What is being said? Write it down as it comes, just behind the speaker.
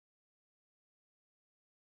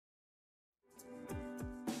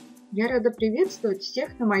Я рада приветствовать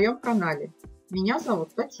всех на моем канале. Меня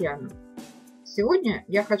зовут Татьяна. Сегодня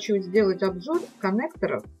я хочу сделать обзор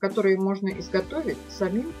коннекторов, которые можно изготовить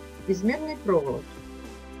самим из медной проволоки.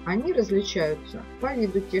 Они различаются по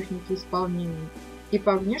виду техники исполнения и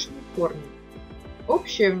по внешней форме.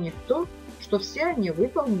 Общее в них то, что все они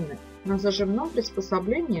выполнены на зажимном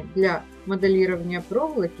приспособлении для моделирования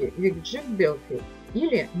проволоки Wig Jig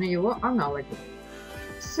или на его аналоге.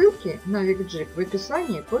 Ссылки на Wig Jig в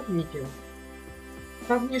описании под видео.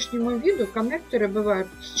 По внешнему виду коннекторы бывают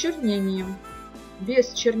с чернением,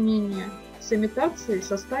 без чернения, с имитацией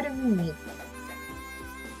состаренной меди.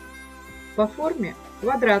 По форме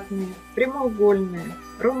квадратные, прямоугольные,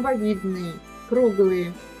 ромбовидные,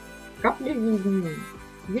 круглые, каплевидные,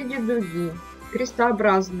 виде дуги,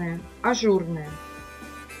 крестообразные, ажурные.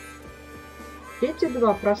 Эти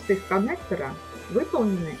два простых коннектора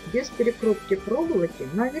выполнены без перекрутки проволоки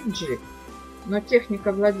на Wig Jig, но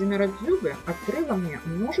техника Владимира Дзюбы открыла мне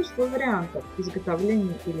множество вариантов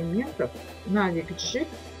изготовления элементов на Wig Jig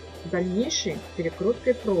с дальнейшей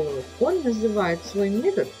перекруткой проволоки. Он называет свой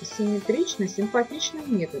метод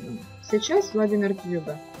симметрично-симпатичным методом. Сейчас Владимир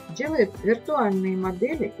Дзюба делает виртуальные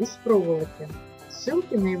модели из проволоки.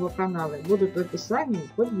 Ссылки на его каналы будут в описании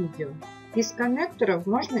под видео. Из коннекторов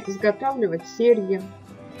можно изготавливать серьги,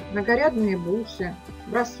 многорядные бусы,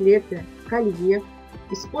 браслеты, колье,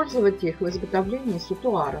 использовать их в изготовлении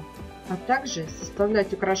сутуара, а также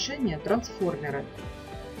составлять украшения-трансформеры.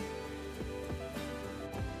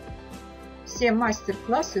 Все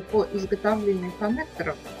мастер-классы по изготовлению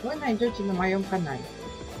коннекторов вы найдете на моем канале.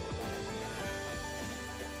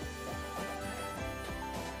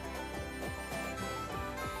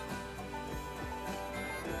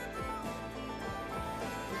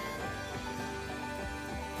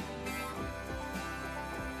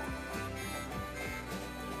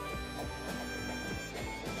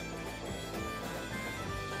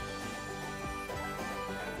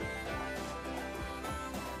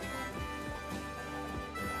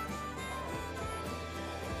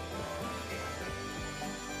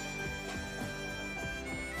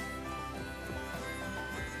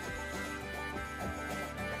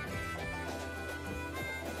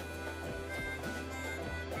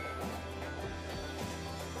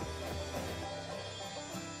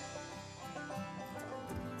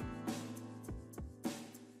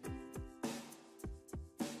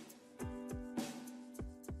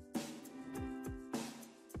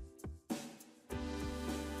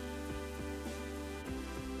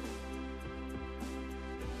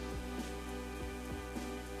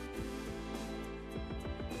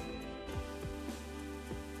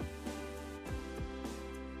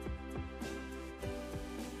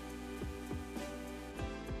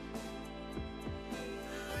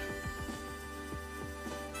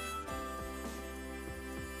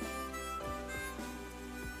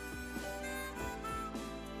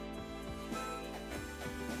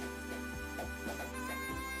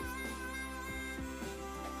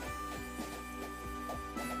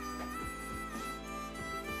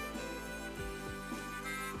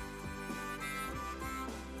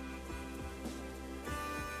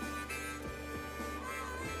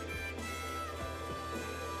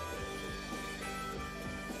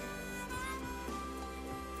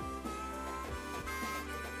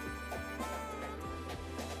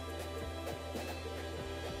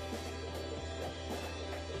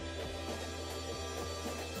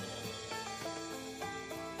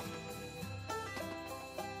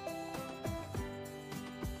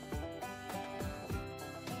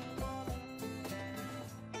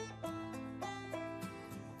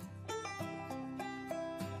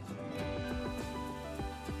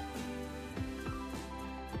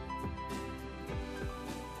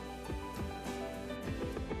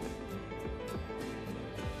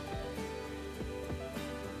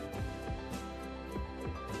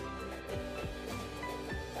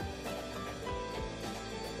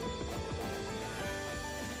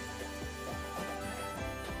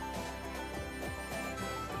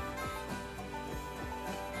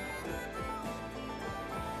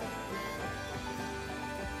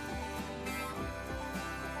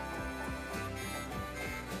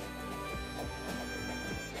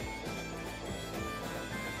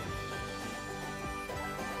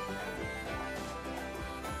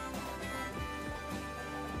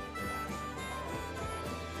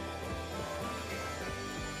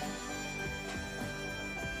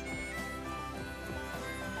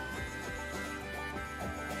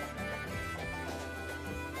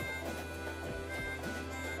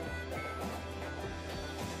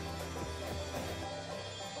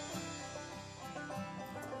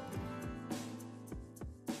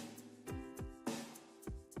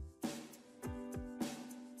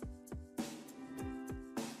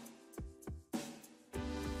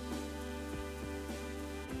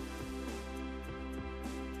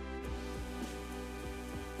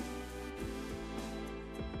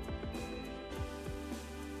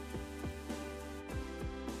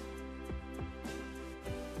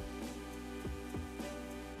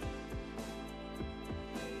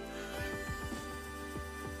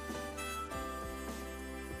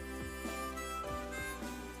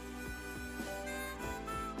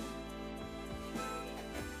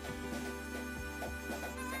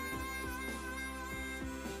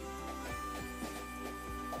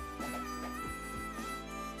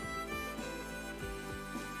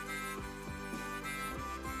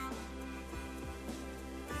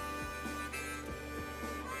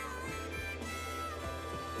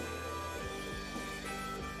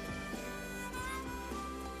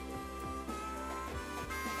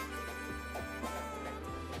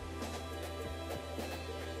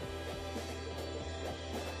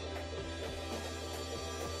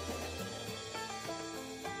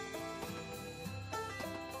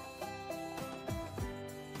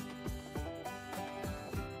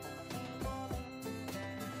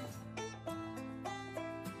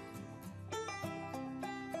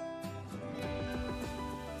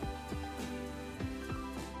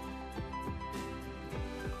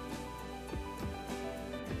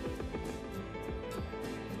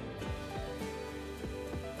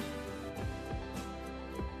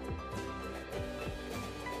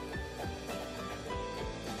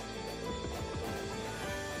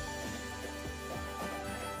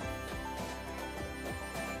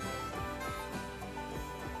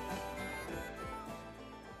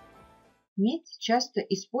 Медь часто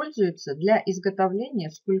используется для изготовления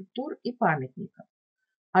скульптур и памятников.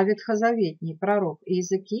 А ветхозаветний пророк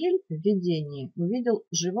Иезекииль в видении увидел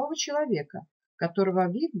живого человека,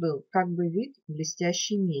 которого вид был как бы вид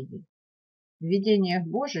блестящей меди. В видениях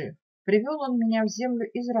Божиих привел он меня в землю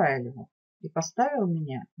Израилеву и поставил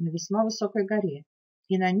меня на весьма высокой горе,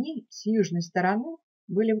 и на ней с южной стороны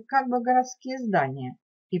были как бы городские здания,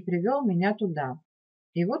 и привел меня туда.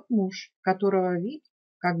 И вот муж, которого вид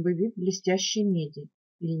как бы вид блестящей меди,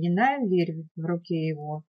 и льняная вервь в руке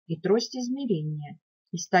его, и трость измерения,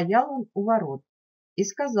 и стоял он у ворот. И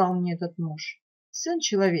сказал мне этот муж: сын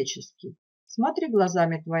человеческий, смотри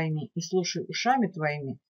глазами твоими и слушай ушами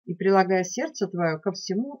твоими, и прилагая сердце твое ко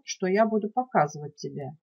всему, что я буду показывать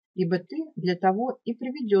тебе, ибо ты для того и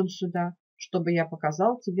приведен сюда, чтобы я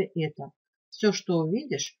показал тебе это. Все, что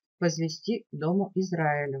увидишь, возвести дому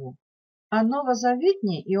Израилеву. А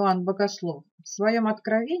новозаветний Иоанн Богослов в своем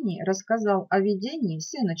откровении рассказал о видении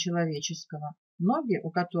Сына Человеческого, ноги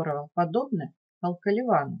у которого подобны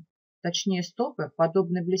алкаливану, точнее стопы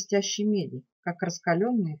подобны блестящей меди, как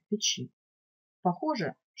раскаленные в печи.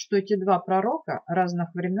 Похоже, что эти два пророка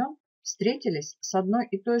разных времен встретились с одной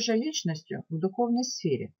и той же личностью в духовной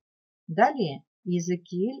сфере. Далее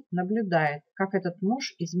Иезекииль наблюдает, как этот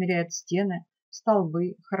муж измеряет стены,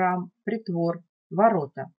 столбы, храм, притвор,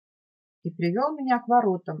 ворота. И привел меня к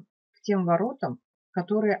воротам, к тем воротам,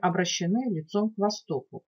 которые обращены лицом к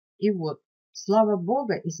востоку. И вот, слава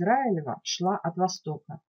Бога Израилева шла от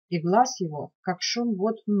востока, и глаз его, как шум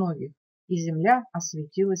вод многих, и земля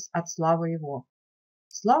осветилась от славы его.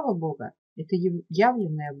 Слава Бога – это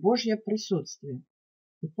явленное Божье присутствие.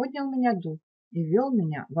 И поднял меня дух, и ввел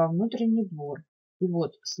меня во внутренний двор. И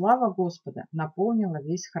вот слава Господа наполнила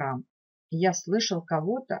весь храм. И я слышал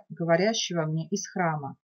кого-то, говорящего мне из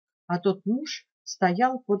храма, а тот муж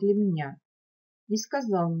стоял подле меня и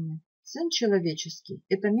сказал мне: сын человеческий,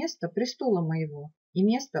 это место престола моего и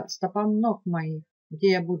место стопам ног моих,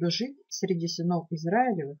 где я буду жить среди сынов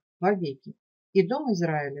Израилевых вовеки, и дом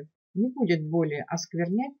Израилев не будет более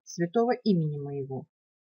осквернять святого имени моего.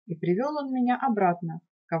 И привел он меня обратно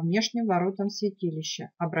ко внешним воротам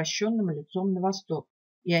святилища, обращенным лицом на восток,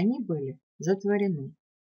 и они были затворены.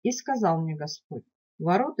 И сказал мне Господь: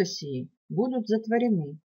 ворота сии будут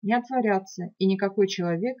затворены, не отворятся, и никакой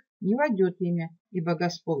человек не войдет ими, ибо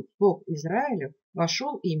Господь, Бог Израилев,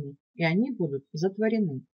 вошел ими, и они будут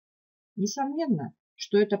затворены. Несомненно,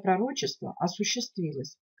 что это пророчество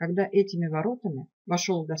осуществилось, когда этими воротами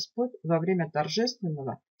вошел Господь во время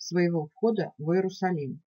торжественного своего входа в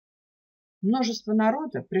Иерусалим. Множество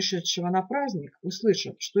народа, пришедшего на праздник,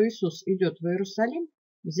 услышав, что Иисус идет в Иерусалим,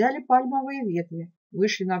 взяли пальмовые ветви,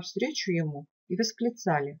 вышли навстречу ему и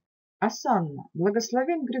восклицали: «Осанна,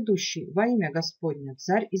 благословен грядущий во имя Господня,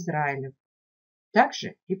 царь Израилев».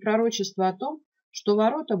 Также и пророчество о том, что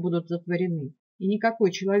ворота будут затворены, и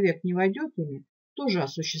никакой человек не войдет ими, тоже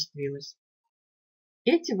осуществилось.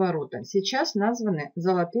 Эти ворота сейчас названы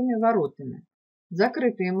золотыми воротами.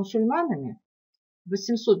 Закрытые мусульманами в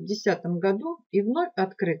 810 году и вновь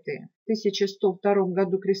открытые в 1102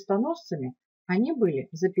 году крестоносцами, они были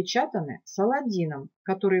запечатаны Саладином,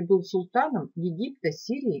 который был султаном Египта,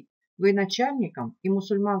 Сирии, военачальником и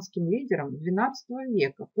мусульманским лидером XII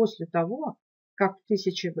века, после того, как в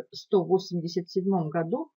 1187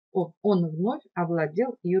 году он вновь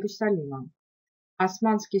овладел Иерусалимом.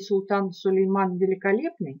 Османский султан Сулейман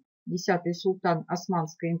Великолепный, 10-й султан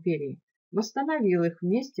Османской империи, восстановил их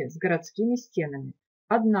вместе с городскими стенами,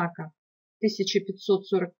 однако в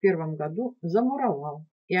 1541 году замуровал,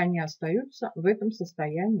 и они остаются в этом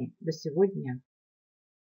состоянии до сего дня.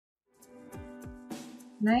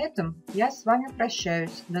 На этом я с вами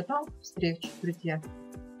прощаюсь. До новых встреч, друзья!